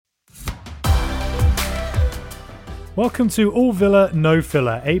Welcome to All Villa No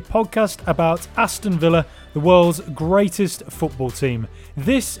Filler, a podcast about Aston Villa, the world's greatest football team.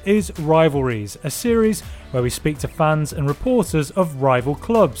 This is Rivalries, a series where we speak to fans and reporters of rival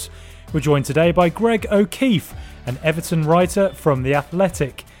clubs. We're joined today by Greg O'Keefe, an Everton writer from The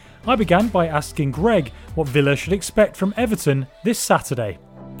Athletic. I began by asking Greg what Villa should expect from Everton this Saturday.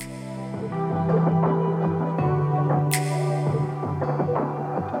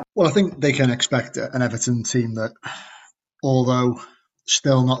 Well, I think they can expect an Everton team that, although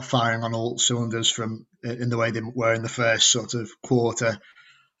still not firing on all cylinders from in the way they were in the first sort of quarter,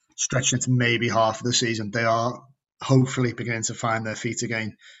 stretching into maybe half of the season, they are hopefully beginning to find their feet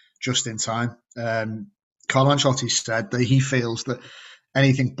again just in time. Carlo Ancelotti said that he feels that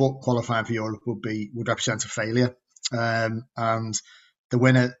anything but qualifying for Europe would represent a failure. And the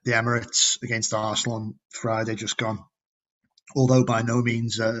win at the Emirates against Arsenal on Friday just gone, although by no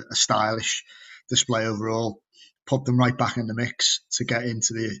means a stylish display overall, put them right back in the mix to get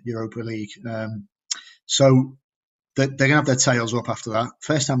into the Europa League. So they're going to have their tails up after that.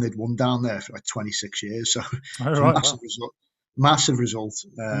 First time they'd won down there for like 26 years. So massive result.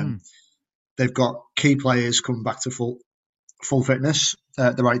 They've got key players coming back to full fitness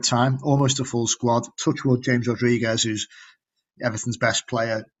at the right time, almost a full squad. Touchwood, James Rodriguez, who's Everton's best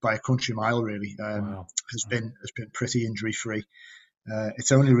player by a country mile, really, has been pretty injury free.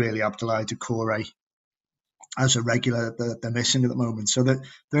 It's only really Abdoulaye Doucouré as a regular that they're missing at the moment, so they're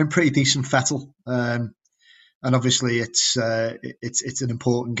in pretty decent fettle. And obviously, it's an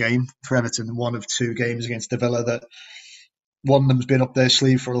important game for Everton. One of two games against the Villa that one of them's been up their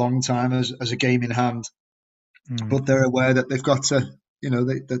sleeve for a long time as a game in hand. But they're aware that they've got to,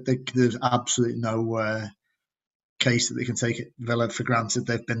 there's absolutely no case that they can take Villa for granted.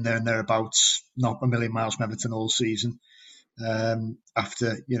 They've been there and thereabouts, not a million miles from Everton all season.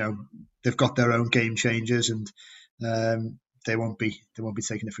 After they've got their own game changers, and they won't be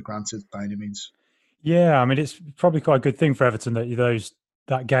taking it for granted by any means. Yeah, I mean, it's probably quite a good thing for Everton that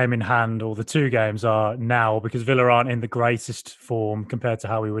that game in hand, or the two games, are now, because Villa aren't in the greatest form compared to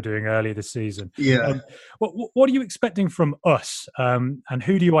how we were doing earlier this season. Yeah. What are you expecting from us? And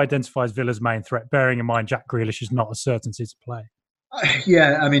who do you identify as Villa's main threat, bearing in mind Jack Grealish is not a certainty to play?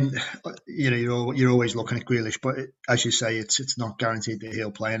 Yeah, I mean, you're always looking at Grealish, but as you say, it's not guaranteed that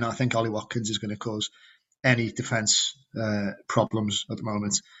he'll play. And I think Ollie Watkins is going to cause any defence problems at the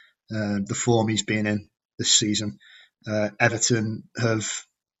moment. The form he's been in this season. Everton have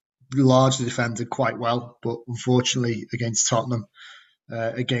largely defended quite well, but unfortunately against Tottenham,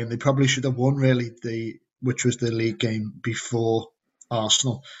 a game they probably should have won, really, which was the league game before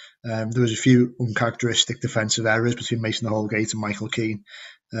Arsenal. There was a few uncharacteristic defensive errors between Mason Holgate and Michael Keane,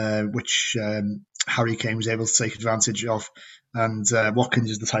 which Harry Kane was able to take advantage of. And Watkins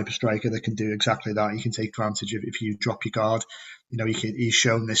is the type of striker that can do exactly that. He can take advantage of if you drop your guard. He's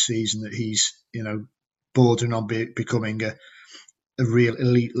shown this season that he's bordering on becoming a real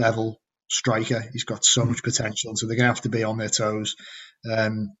elite level striker. He's got so much potential, so they're going to have to be on their toes. They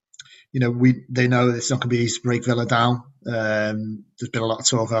know it's not going to be easy to break Villa down. There's been a lot of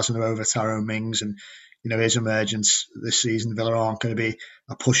talk, hasn't there, over Tyrone Mings and his emergence this season. Villa aren't going to be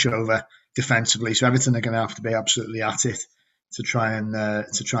a pushover defensively, so Everton are going to have to be absolutely at it to try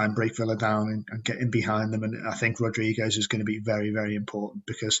and break Villa down and get in behind them. And I think Rodriguez is going to be very, very important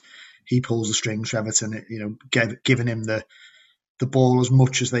because he pulls the strings for Everton. Giving him the ball as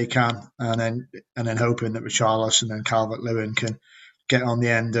much as they can, and then hoping that Richarlison and Calvert-Lewin can get on the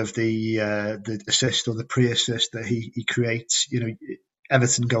end of the assist or the pre-assist that he creates.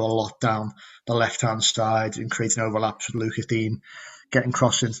 Everton go a lot down the left-hand side and creating overlaps with Lucas Digne, getting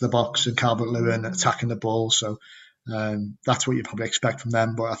crossed into the box, and Calvert-Lewin attacking the ball. So that's what you probably expect from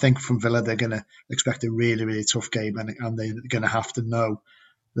them. But I think from Villa, they're going to expect a really, really tough game, and they're going to have to know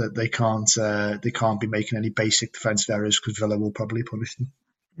that they can't be making any basic defensive errors because Villa will probably punish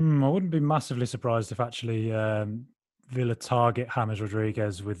them. I wouldn't be massively surprised if actually Villa target James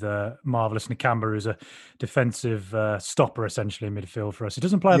Rodriguez with Marvelous Nakamba, who's a defensive stopper essentially in midfield for us. He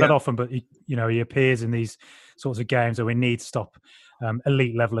doesn't play that often, but he appears in these sorts of games where we need to stop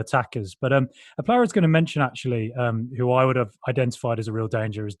elite level attackers. But a player I was going to mention actually, who I would have identified as a real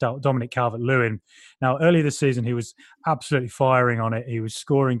danger, is Dominic Calvert-Lewin. Now, earlier this season, he was absolutely firing on it. He was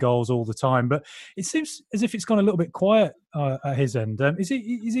scoring goals all the time, but it seems as if it's gone a little bit quiet at his end. Is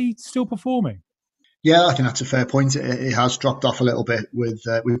he still performing? Yeah, I think that's a fair point. It has dropped off a little bit with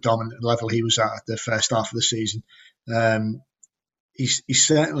Dom at the level he was at the first half of the season. He's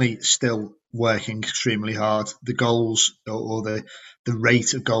certainly still working extremely hard. The goals or the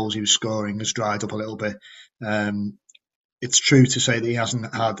rate of goals he was scoring has dried up a little bit. It's true to say that he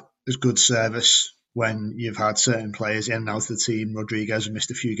hasn't had as good service when you've had certain players in and out of the team. Rodriguez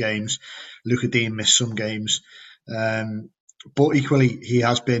missed a few games. Luca Dean missed some games. But equally, he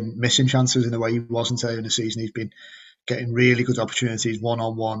has been missing chances in the way he wasn't earlier in the season. He's been getting really good opportunities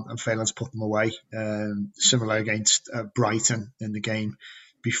one-on-one and failing to put them away. Similar against Brighton in the game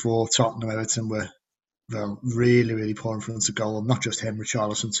before. Tottenham, Everton were really, really poor in front of goal. Not just him,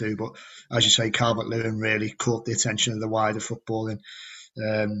 Richarlison too, but as you say, Calvert-Lewin really caught the attention of the wider footballing.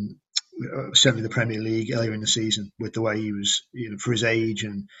 Certainly the Premier League earlier in the season, with the way he was, for his age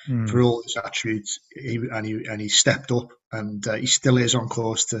and for all his attributes, he stepped up, and he still is on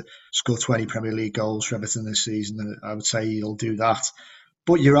course to score 20 Premier League goals for Everton this season. And I would say he'll do that.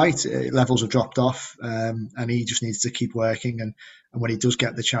 But you're right, levels have dropped off, and he just needs to keep working. And when he does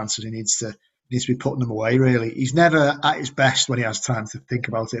get the chances, he needs to be putting them away. Really, he's never at his best when he has time to think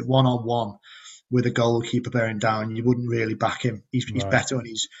about it. One-on-one with a goalkeeper bearing down, you wouldn't really back him. He's better, and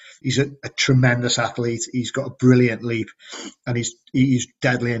he's a tremendous athlete. He's got a brilliant leap, and he's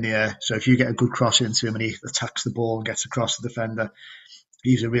deadly in the air. So if you get a good cross into him and he attacks the ball and gets across the defender,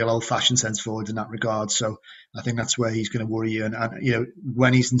 he's a real old-fashioned centre forward in that regard. So I think that's where he's going to worry you. And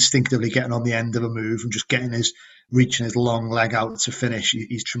when he's instinctively getting on the end of a move and just reaching his long leg out to finish,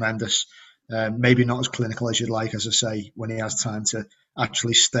 he's tremendous. Maybe not as clinical as you'd like, as I say, when he has time to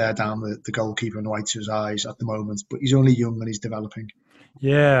actually stare down the goalkeeper in the whites of his eyes at the moment. But he's only young and he's developing.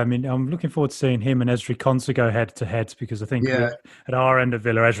 Yeah, I mean, I'm looking forward to seeing him and Ezri Konsa go head-to-head, because I think at our end of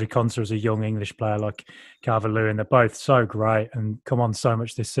Villa, Ezri Konsa is a young English player like Calvert-Lewin. They're both so great and come on so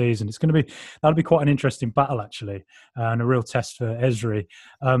much this season. That'll be quite an interesting battle, actually, and a real test for Ezri.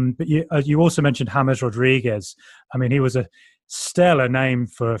 But you also mentioned James Rodriguez. I mean, he was a stellar name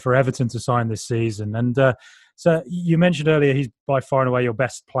for Everton to sign this season. And so you mentioned earlier he's by far and away your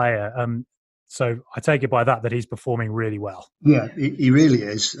best player. So I take it by that he's performing really well. Yeah, he really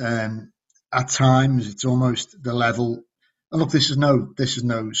is. At times, it's almost the level. And look, this is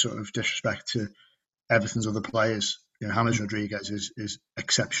no sort of disrespect to Everton's other players. James Rodriguez is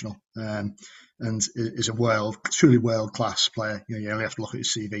exceptional, and is a truly world class player. You only have to look at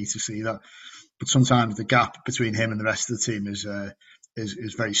his CV to see that. But sometimes the gap between him and the rest of the team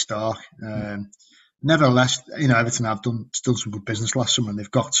is very stark. Nevertheless, Everton have done some good business last summer, and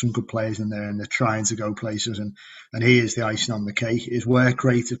they've got some good players in there, and they're trying to go places. And he is the icing on the cake. His work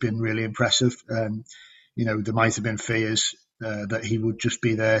rate has been really impressive. There might have been fears that he would just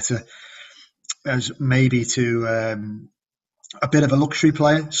be there as a bit of a luxury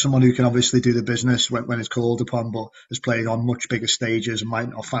player, someone who can obviously do the business when it's called upon, but has played on much bigger stages and might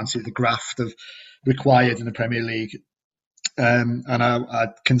not fancy the graft required in the Premier League. And I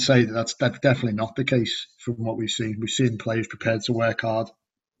can say that's definitely not the case from what we've seen. We've seen players prepared to work hard.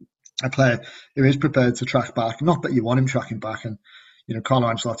 A player who is prepared to track back, not that you want him tracking back. And Carlo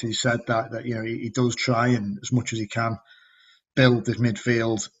Ancelotti said that he does try, and as much as he can, build his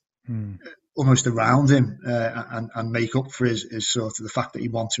midfield almost around him and make up for his sort of the fact that he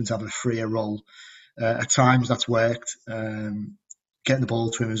wants him to have a freer role. At times that's worked. Getting the ball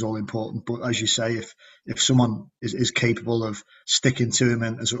to him is all important, but as you say, if someone is capable of sticking to him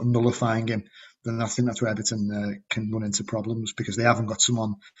and sort of nullifying him, then I think that's where Everton can run into problems, because they haven't got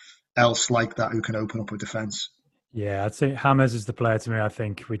someone else like that who can open up a defence. Yeah, I'd say James is the player to me. I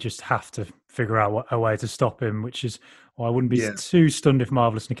think we just have to figure out a way to stop him, which is why I wouldn't be too stunned if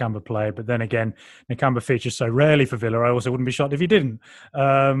Marvelous Nakamba played. But then again, Nakamba features so rarely for Villa, I also wouldn't be shocked if he didn't.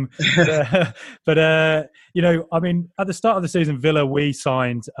 I mean, at the start of the season, Villa, we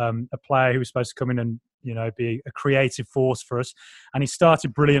signed a player who was supposed to come in and be a creative force for us. And he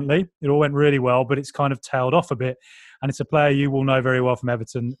started brilliantly. It all went really well, but it's kind of tailed off a bit. And it's a player you will know very well from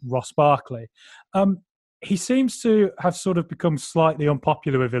Everton, Ross Barkley. He seems to have sort of become slightly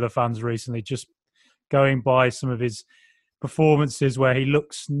unpopular with Villa fans recently, just going by some of his performances where he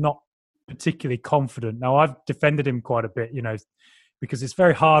looks not particularly confident. Now, I've defended him quite a bit, because it's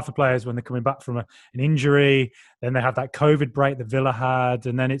very hard for players when they're coming back from an injury. Then they have that COVID break that Villa had,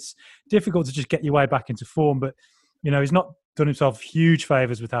 and then it's difficult to just get your way back into form. But, he's not done himself huge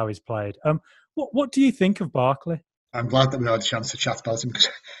favours with how he's played. What do you think of Barkley? I'm glad that we had a chance to chat about him, because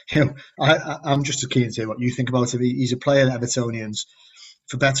I'm just as keen to hear what you think about him. He's a player that Evertonians,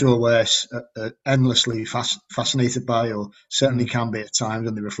 for better or worse, are endlessly fascinated by, or certainly can be at times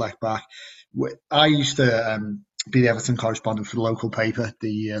when they reflect back. I used to be the Everton correspondent for the local paper,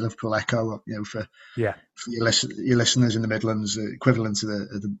 the Liverpool Echo. For your listeners in the Midlands, equivalent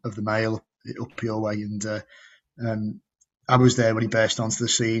of the Mail up your way, and I was there when he burst onto the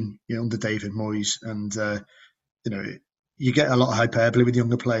scene, under David Moyes, and you get a lot of hyperbole with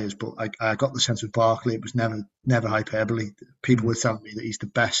younger players, but I got the sense with Barkley, it was never hyperbole. People were telling me that he's the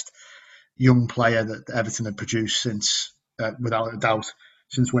best young player that Everton had produced since, without a doubt,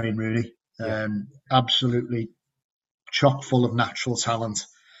 since Wayne Rooney. Absolutely chock full of natural talent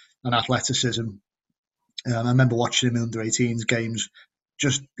and athleticism. I remember watching him in under-18s games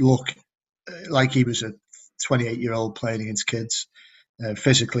just look like he was a 28-year-old playing against kids,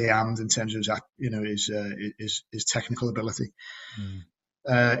 physically and in terms of his technical ability.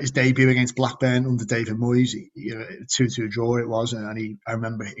 His debut against Blackburn under David Moyes, 2-2 draw it was, and I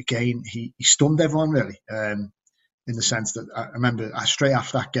remember again he stunned everyone really, in the sense that I remember straight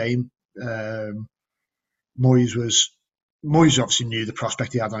after that game, Moyes obviously knew the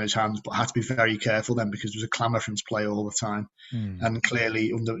prospect he had on his hands, but had to be very careful then because there was a clamour for him to play all the time. And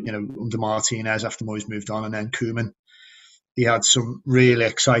clearly under Martinez after Moyes moved on, and then Koeman, he had some really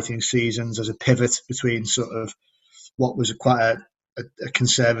exciting seasons as a pivot between sort of what was quite a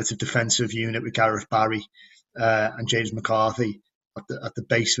conservative defensive unit with Gareth Barry and James McCarthy at the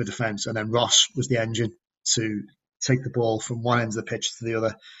base of the defence, and then Ross was the engine to take the ball from one end of the pitch to the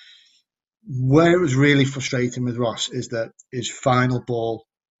other. Where it was really frustrating with Ross is that his final ball,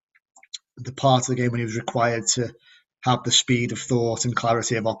 the part of the game when he was required to have the speed of thought and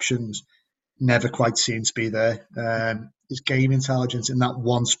clarity of options, never quite seemed to be there. His game intelligence in that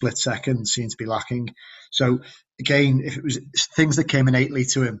one split second seemed to be lacking. So again, if it was things that came innately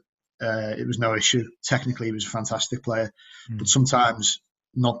to him, it was no issue. Technically, he was a fantastic player, but sometimes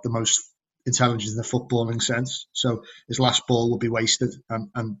not the most intelligent in the footballing sense. So his last ball would be wasted,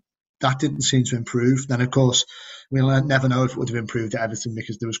 and that didn't seem to improve. Then, of course, we'll never know if it would have improved at Everton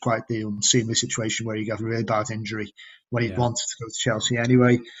because there was quite the unseemly situation where he got a really bad injury when he wanted to go to Chelsea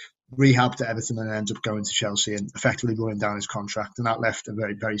anyway, rehabbed at Everton and ended up going to Chelsea and effectively running down his contract. And that left a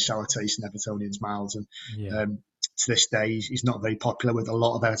very, very sour taste in Evertonians' mouths. And to this day, he's not very popular with a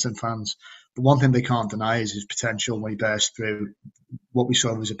lot of Everton fans. But one thing they can't deny is his potential when he burst through. What we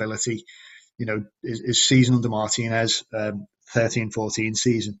saw of his ability, his season under Martinez, 13-14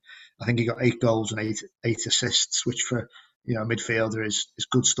 season, I think he got 8 goals and eight assists, which for a midfielder is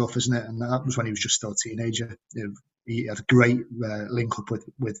good stuff, isn't it? And that was when he was just still a teenager. He had a great link up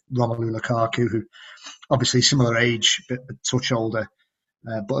with Romelu Lukaku, who obviously similar age, but a touch older,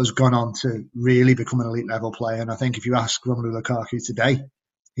 but has gone on to really become an elite level player. And I think if you ask Romelu Lukaku today,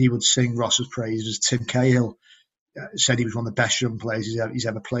 he would sing Ross's praises. Tim Cahill said he was one of the best young players he's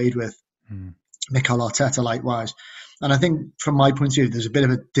ever played with. Mikel Arteta likewise. And I think from my point of view, there's a bit of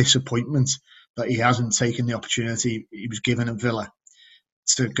a disappointment that he hasn't taken the opportunity he was given at Villa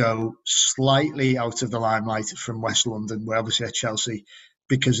to go slightly out of the limelight from West London, where obviously at Chelsea,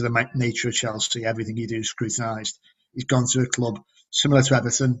 because of the nature of Chelsea, everything you do is scrutinised. He's gone to a club similar to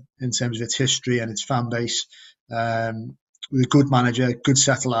Everton in terms of its history and its fan base, with a good manager, good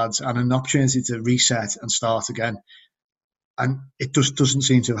set of lads, and an opportunity to reset and start again. And it just doesn't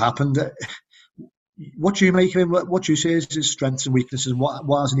seem to have happened. What do you make of him? What do you see as his strengths and weaknesses?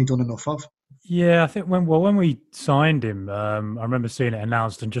 What hasn't he done enough of? Yeah, I think when we signed him, I remember seeing it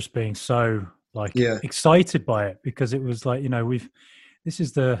announced and just being so excited by it, because it was like, this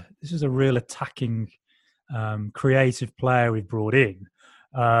is a real attacking, creative player we've brought in,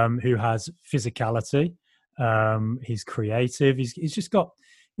 who has physicality. He's creative. He's just got,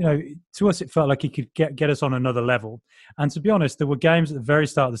 to us, it felt like he could get us on another level. And to be honest, there were games at the very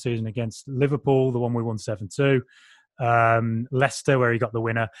start of the season against Liverpool, the one we won 7-2, Leicester, where he got the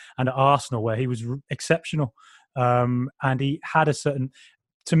winner, and at Arsenal, where he was exceptional. And he had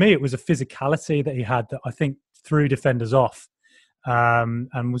to me, it was a physicality that he had that I think threw defenders off,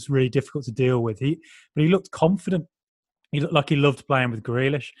 and was really difficult to deal with. But he looked confident. He looked like he loved playing with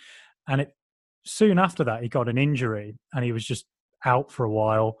Grealish. And soon after that, he got an injury and he was just out for a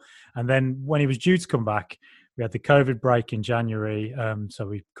while. And then when he was due to come back, we had the COVID break in January, so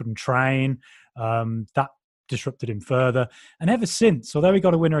we couldn't train. That disrupted him further. And ever since, although he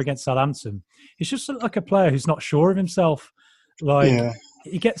got a winner against Southampton, he's just like a player who's not sure of himself.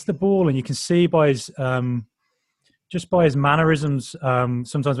 He gets the ball, and you can see by his just by his mannerisms,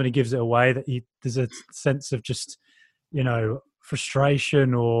 sometimes when he gives it away, that there's a sense of just,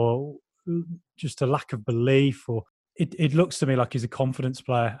 frustration or just a lack of belief, or it looks to me like he's a confidence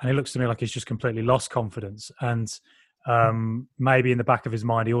player, and it looks to me like he's just completely lost confidence. And maybe in the back of his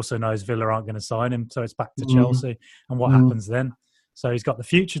mind, he also knows Villa aren't going to sign him, so it's back to Chelsea, and what happens then? So he's got the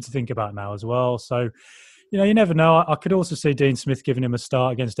future to think about now as well. So, you never know. I could also see Dean Smith giving him a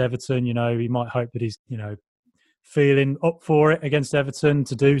start against Everton. He might hope that he's, feeling up for it against Everton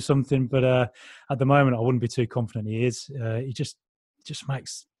to do something. But at the moment, I wouldn't be too confident he is. He just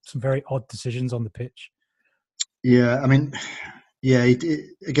makes some very odd decisions on the pitch. Yeah, I mean, Yeah,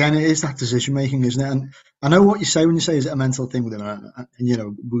 again, it is that decision making, isn't it? And I know what you say when you say is it a mental thing with him, and you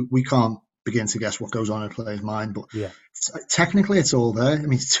know we can't begin to guess what goes on in a player's mind, but Yeah, technically it's all there. I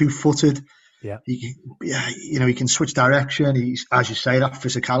mean, he's 2-footed. yeah, Yeah, you know, he can switch direction. He's, as you say, that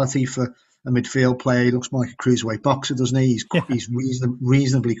physicality for a midfield player. He looks more like a cruiserweight boxer, doesn't he? yeah. He's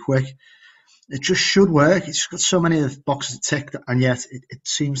reasonably quick. It just should work. It's got so many of the boxes to tick, and yet it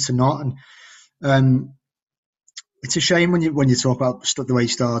seems to not. And um, it's a shame when you talk about the way he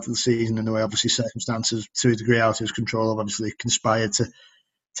started the season and the way obviously circumstances to a degree out of his control have obviously conspired to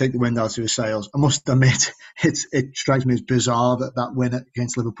take the wind out of his sails. I must admit, it strikes me as bizarre that win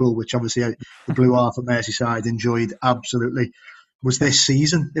against Liverpool, which obviously the Blue Half of Merseyside enjoyed absolutely, was this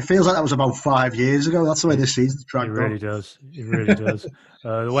season. It feels like that was about 5 years ago. That's the way this season's dragged on. It really does. It really does.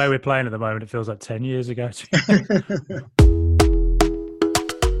 The way we're playing at the moment, it feels like 10 years ago.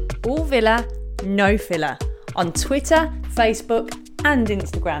 All Villa, no filler. On Twitter, Facebook and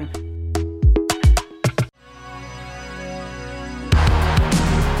Instagram.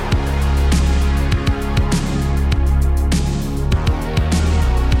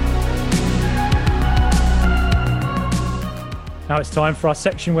 Now it's time for our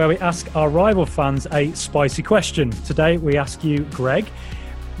section where we ask our rival fans a spicy question. Today we ask you, Greg,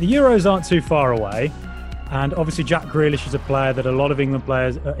 the Euros aren't too far away, and obviously Jack Grealish is a player that a lot of England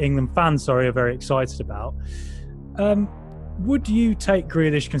fans are very excited about. Would you take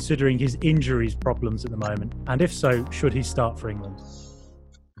Grealish considering his injuries problems at the moment? And if so, should he start for England?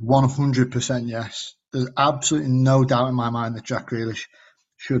 100% yes. There's absolutely no doubt in my mind that Jack Grealish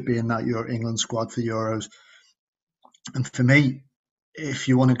should be in that England squad for Euros. And for me, if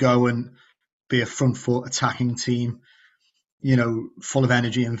you want to go and be a front foot attacking team, you know, full of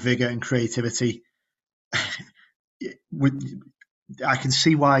energy and vigour and creativity, I can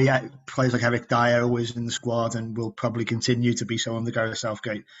see why players like Eric Dyer was in the squad and will probably continue to be so under Gareth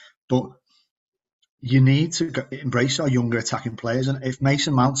Southgate. But you need to embrace our younger attacking players. And if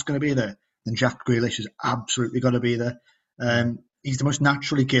Mason Mount's going to be there, then Jack Grealish has absolutely got to be there. He's the most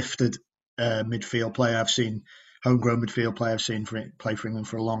naturally gifted midfield player I've seen, homegrown midfield player I've seen play for England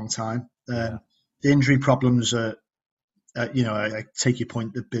for a long time. The injury problems are, I take your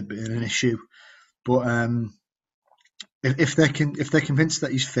point, they've been an issue. But if they're convinced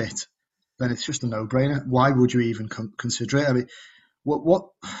that he's fit, then it's just a no-brainer. Why would you even consider it? I mean,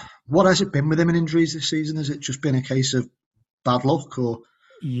 what has it been with him in injuries this season? Has it just been a case of bad luck, or?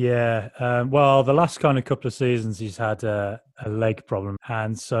 Yeah, well, the last kind of couple of seasons he's had a leg problem,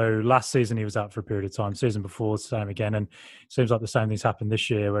 and so last season he was out for a period of time. Season before, same again, and it seems like the same thing's happened this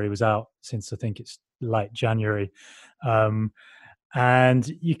year, where he was out since I think it's late January, and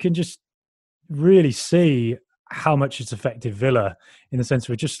you can just really see how much it's affected Villa in the sense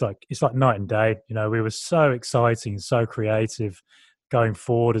of it's like night and day. You know, we were so exciting, so creative going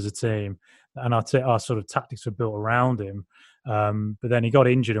forward as a team, and our sort of tactics were built around him. But then he got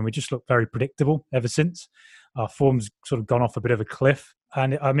injured and we just looked very predictable ever since. Our form's sort of gone off a bit of a cliff.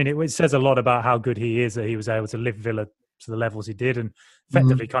 And I mean, it says a lot about how good he is that he was able to lift Villa to the levels he did and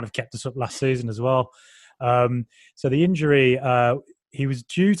effectively kind of kept us up last season as well. So the injury, he was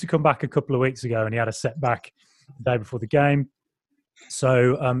due to come back a couple of weeks ago and he had a setback the day before the game.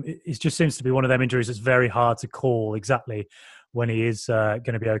 So it just seems to be one of them injuries that's very hard to call exactly when he is going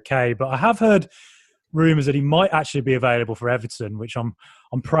to be okay. But I have heard rumours that he might actually be available for Everton, which I'm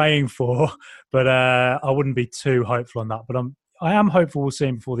praying for, but I wouldn't be too hopeful on that. But I am hopeful we'll see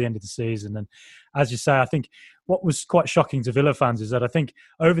him before the end of the season. And as you say, I think what was quite shocking to Villa fans is that I think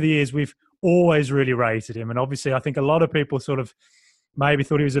over the years we've always really rated him. And obviously I think a lot of people sort of maybe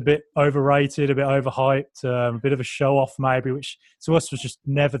thought he was a bit overrated, a bit overhyped, a bit of a show-off maybe, which to us was just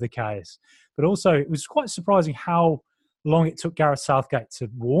never the case. But also it was quite surprising how long it took Gareth Southgate to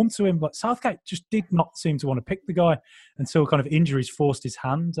warm to him. But Southgate just did not seem to want to pick the guy until kind of injuries forced his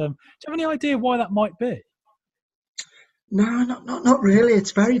hand. Do you have any idea why that might be? No, not really.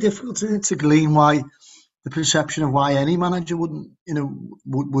 It's very difficult to glean why the perception of why any manager wouldn't,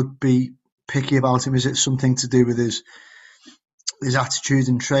 would be picky about him. Is it something to do with his attitude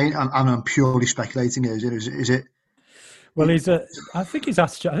and training? And I'm purely speculating. Is it? Well, I think his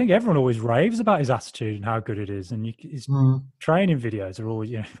attitude. I think everyone always raves about his attitude and how good it is. And his training videos are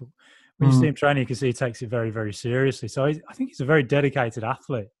always, when you see him training, you can see he takes it very, very seriously. So I think he's a very dedicated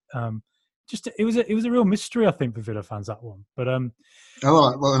athlete. It was a real mystery, I think, for Villa fans, that one. But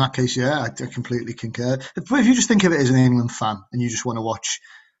well, in that case, yeah, I completely concur. But if you just think of it as an England fan and you just want to watch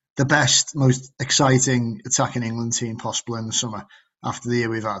the best, most exciting attacking England team possible in the summer after the year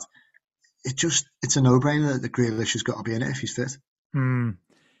we've had, it's a no-brainer that Grealish has got to be in it if he's fit.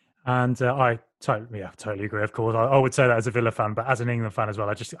 And I totally agree. Of course, I would say that as a Villa fan, but as an England fan as well,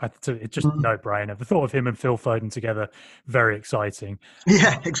 it's just no brainer. The thought of him and Phil Foden together, very exciting.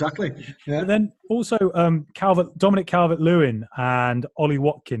 Yeah, exactly. Yeah. But then also Dominic Calvert-Lewin and Ollie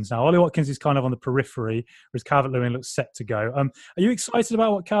Watkins. Now, Ollie Watkins is kind of on the periphery, whereas Calvert-Lewin looks set to go. Are you excited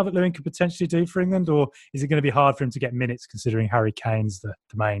about what Calvert-Lewin could potentially do for England, or is it going to be hard for him to get minutes considering Harry Kane's the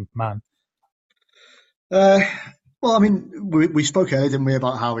main man? Well, I mean, we spoke earlier, didn't we,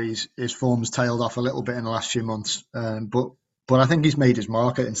 about how his form's tailed off a little bit in the last few months. But I think he's made his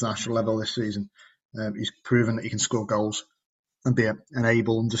mark at international level this season. He's proven that he can score goals and be an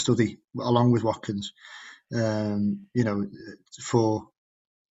able understudy along with Watkins. It's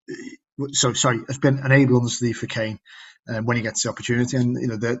been an able understudy for Kane when he gets the opportunity.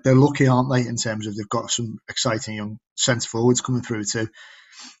 And they're lucky, aren't they, in terms of they've got some exciting young centre forwards coming through too.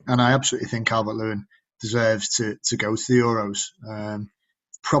 And I absolutely think Calvert-Lewin deserves to go to the Euros.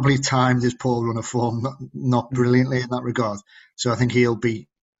 Probably timed his poor run of form not brilliantly in that regard. So I think he'll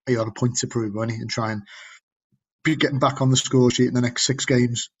have a point to prove, won't he, and try and be getting back on the score sheet in the next 6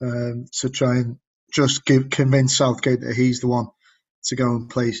 games to try and just convince Southgate that he's the one to go and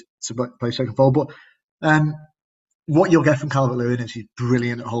play second forward. But what you'll get from Calvert-Lewin is he's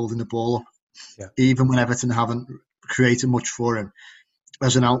brilliant at holding the ball up. Yeah. Even when Everton haven't created much for him,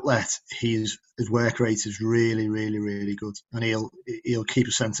 as an outlet, his work rate is really, really, really good, and he'll keep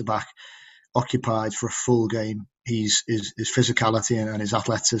a centre back occupied for a full game. His physicality and his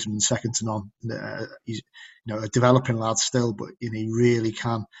athleticism second to none. He's a developing lad still, but he really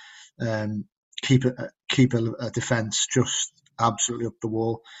can keep a defence just absolutely up the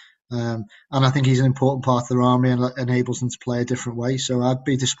wall. And I think he's an important part of their army and enables them to play a different way. So I'd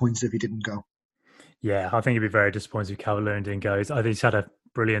be disappointed if he didn't go. Yeah, I think he'd be very disappointed if Calvert-Lewin didn't go. I think he's had a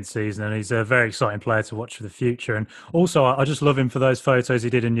brilliant season and he's a very exciting player to watch for the future. And also, I just love him for those photos he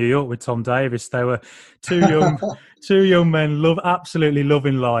did in New York with Tom Davis. They were two young men, absolutely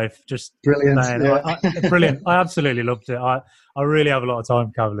loving life. Just brilliant. Yeah. Brilliant. I absolutely loved it. I really have a lot of time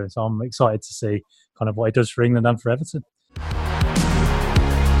for Calvert-Lewin, so I'm excited to see kind of what he does for England and for Everton.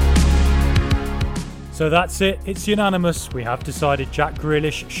 So that's it. It's unanimous. We have decided Jack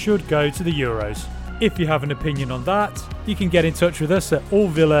Grealish should go to the Euros. If you have an opinion on that, you can get in touch with us at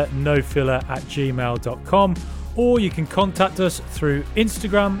allvillanofiller@gmail.com, or you can contact us through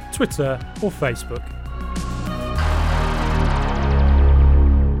Instagram, Twitter or Facebook.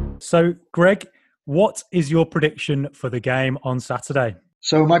 So, Greg, what is your prediction for the game on Saturday?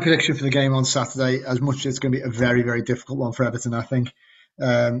 So my prediction for the game on Saturday, as much as it's going to be a very, very difficult one for Everton, I think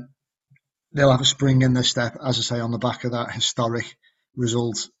they'll have a spring in their step, as I say, on the back of that historic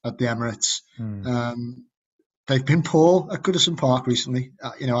result at the Emirates. They've been poor at Goodison Park recently.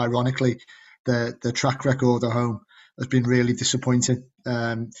 Ironically, the track record at home has been really disappointing.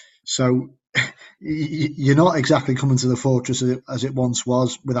 So you're not exactly coming to the fortress as it once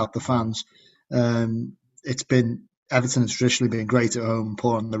was without the fans. Everton has traditionally been great at home,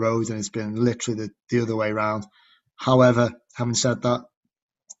 poor on the road, and it's been literally the other way around. However, having said that,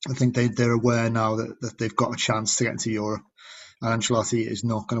 I think they're aware now that they've got a chance to get into Europe. And Ancelotti is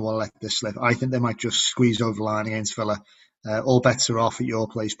not going to want to let this slip. I think they might just squeeze over the line against Villa. All bets are off at your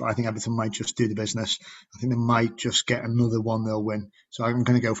place, but I think Everton might just do the business. I think they might just get another 1-0 win. So I'm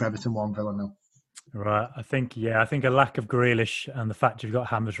going to go for Everton 1, Villa 0. Right. I think a lack of Grealish and the fact you've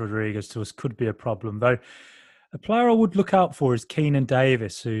got James Rodriguez to us could be a problem. Though a player I would look out for is Keenan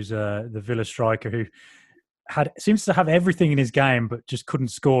Davis, who's the Villa striker who seems to have everything in his game, but just couldn't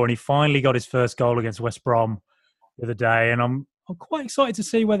score. And he finally got his first goal against West Brom the other day. And I'm quite excited to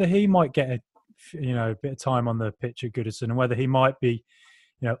see whether he might get a bit of time on the pitch at Goodison and whether he might be,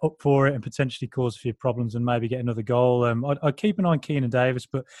 up for it and potentially cause a few problems and maybe get another goal. I'd keep an eye on Keenan Davis,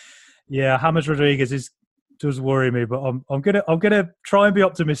 but yeah, James Rodriguez does worry me. But I'm gonna try and be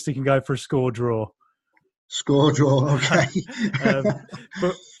optimistic and go for a score draw. Score draw, okay.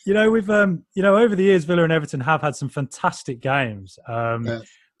 But we've over the years, Villa and Everton have had some fantastic games. Yeah.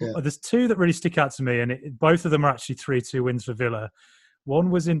 There's two that really stick out to me, and both of them are actually 3-2 wins for Villa.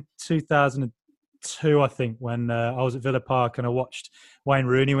 One was in 2002, I think, when I was at Villa Park and I watched Wayne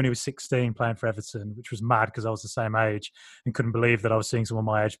Rooney when he was 16 playing for Everton, which was mad because I was the same age and couldn't believe that I was seeing someone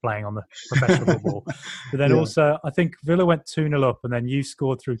my age playing on the professional football. But then also, I think Villa went 2-0 up, and then you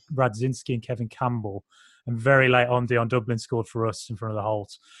scored through Radzinski and Kevin Campbell, and very late on, Dion Dublin scored for us in front of the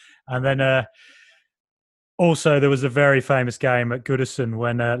Holt. And then also, there was a very famous game at Goodison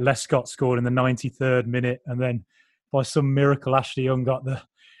when Lescott scored in the 93rd minute, and then by some miracle, Ashley Young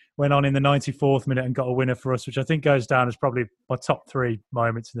went on in the 94th minute and got a winner for us, which I think goes down as probably my top 3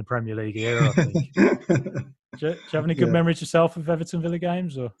 moments in the Premier League era, I think. Do you have any good memories yourself of Everton Villa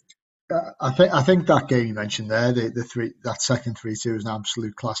games? Or? I think that game you mentioned there, that second 3-2 was an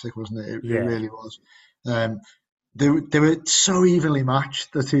absolute classic, wasn't it? It really was. They were so evenly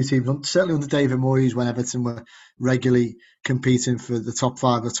matched, the two teams. Certainly under David Moyes, when Everton were regularly competing for the top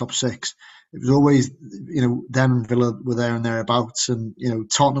 5 or top 6, it was always, them and Villa were there and thereabouts, and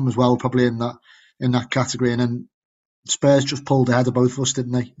Tottenham as well, probably in that category. And then Spurs just pulled ahead of both of us,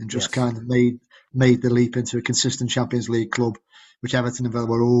 didn't they? And just kind of made the leap into a consistent Champions League club, which Everton and Villa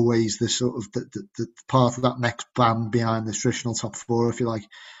were always the sort of the part of that next band behind the traditional top 4, if you like.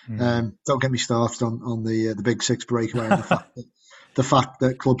 Don't get me started on the Big Six breakaway and the fact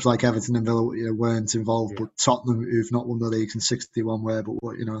that clubs like Everton and Villa weren't involved, but Tottenham, who've not won the league since '61, were. But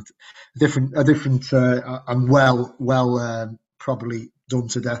a different and well probably done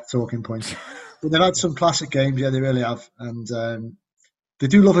to death talking points. But they've had some classic games, yeah, they really have, and they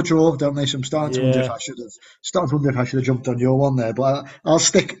do love a draw, don't they? So I'm starting to wonder if I should have jumped on your one there. But I'll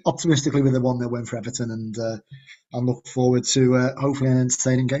stick optimistically with the 1-0 win for Everton, and I'll look forward to hopefully an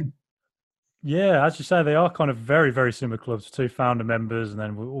entertaining game. Yeah, as you say, they are kind of very, very similar clubs, 2 founder members, and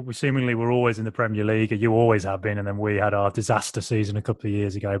then we seemingly were always in the Premier League. You always have been, and then we had our disaster season a couple of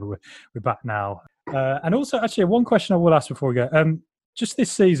years ago, but we're back now. And also, actually, one question I will ask before we go. Just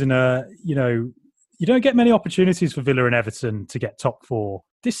this season, you don't get many opportunities for Villa and Everton to get top 4.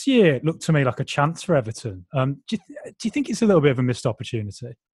 This year it looked to me like a chance for Everton. Do you think it's a little bit of a missed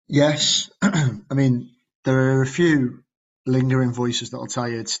opportunity? Yes. I mean, there are a few lingering voices that will tell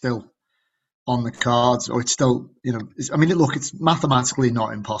you it's still on the cards, or it's still, it's mathematically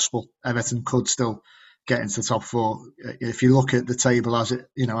not impossible. Everton could still get into the top 4. If you look at the table as it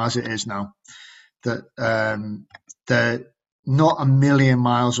is now, that they're not a million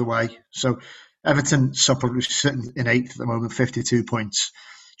miles away. So Everton are probably sitting in 8th at the moment, 52 points.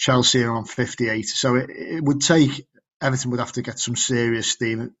 Chelsea are on 58. So it would take, Everton would have to get some serious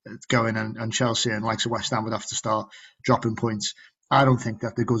steam going, and Chelsea and likes of West Ham would have to start dropping points. I don't think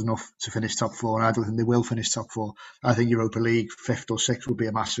that they're good enough to finish top 4, and I don't think they will finish top 4. I think Europa League 5th or 6th would be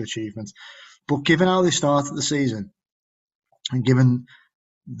a massive achievement. But given how they started the season, and given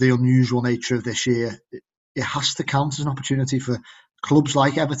the unusual nature of this year, it has to count as an opportunity for clubs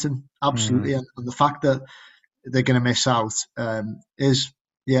like Everton, absolutely. And the fact that they're going to miss out is,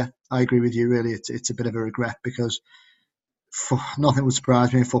 I agree with you, really. It's a bit of a regret, because nothing would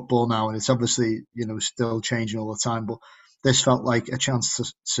surprise me in football now, and it's obviously, still changing all the time, but this felt like a chance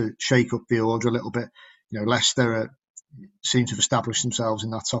to shake up the order a little bit. Leicester seem to have established themselves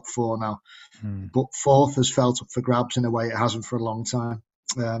in that top 4 now, but 4th has felt up for grabs in a way it hasn't for a long time.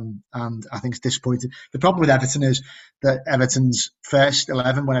 And I think it's disappointing. The problem with Everton is that Everton's first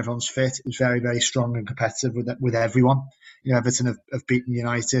 11, when everyone's fit, is very, very strong and competitive with everyone. Everton have beaten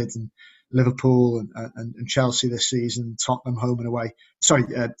United and Liverpool and Chelsea this season, Tottenham home and away. Sorry,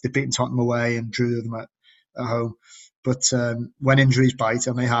 they've beaten Tottenham away and drew them at home. But when injuries bite,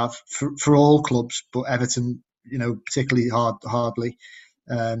 and they have for all clubs, but Everton, particularly hardly,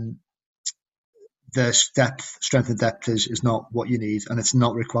 their strength and depth is not what you need, and it's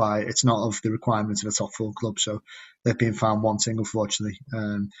not required. It's not of the requirements of a top 4 club. So they've been found wanting, unfortunately,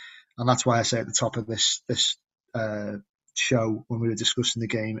 and that's why I say at the top of this show, when we were discussing the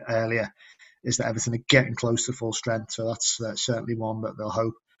game earlier, is that Everton are getting close to full strength. So that's certainly one that they'll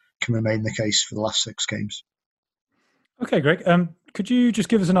hope can remain the case for the last 6 games. Okay, Greg. Could you just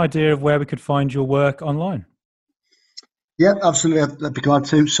give us an idea of where we could find your work online? Yeah, absolutely. I'd be glad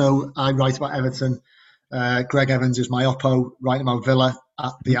to. So I write about Everton. Greg Evans is my oppo, writing about Villa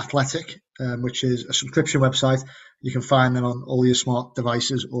at The Athletic, which is a subscription website. You can find them on all your smart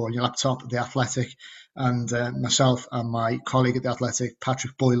devices or on your laptop at The Athletic. And myself and my colleague at The Athletic,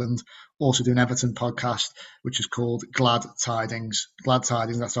 Patrick Boyland, also do an Everton podcast, which is called Glad Tidings. Glad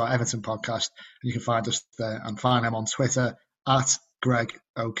Tidings, that's our Everton podcast. And you can find us there, and find them on Twitter at Greg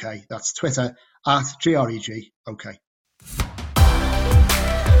OK. That's Twitter at GREG OK.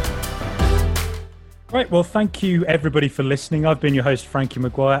 Right, well, thank you everybody for listening. I've been your host, Frankie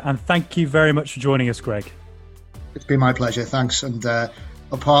Maguire, and thank you very much for joining us, Greg. It's been my pleasure, thanks. And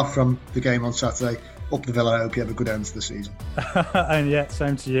apart from the game on Saturday, up the Villa, I hope you have a good end to the season. And yeah,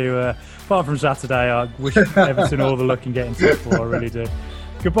 same to you. Apart from Saturday, I wish Everton all the luck in getting top 4, I really do.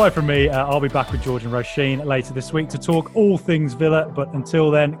 Goodbye from me. I'll be back with George and Roisin later this week to talk all things Villa, but until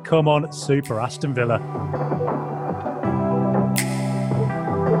then, come on, Super Aston Villa.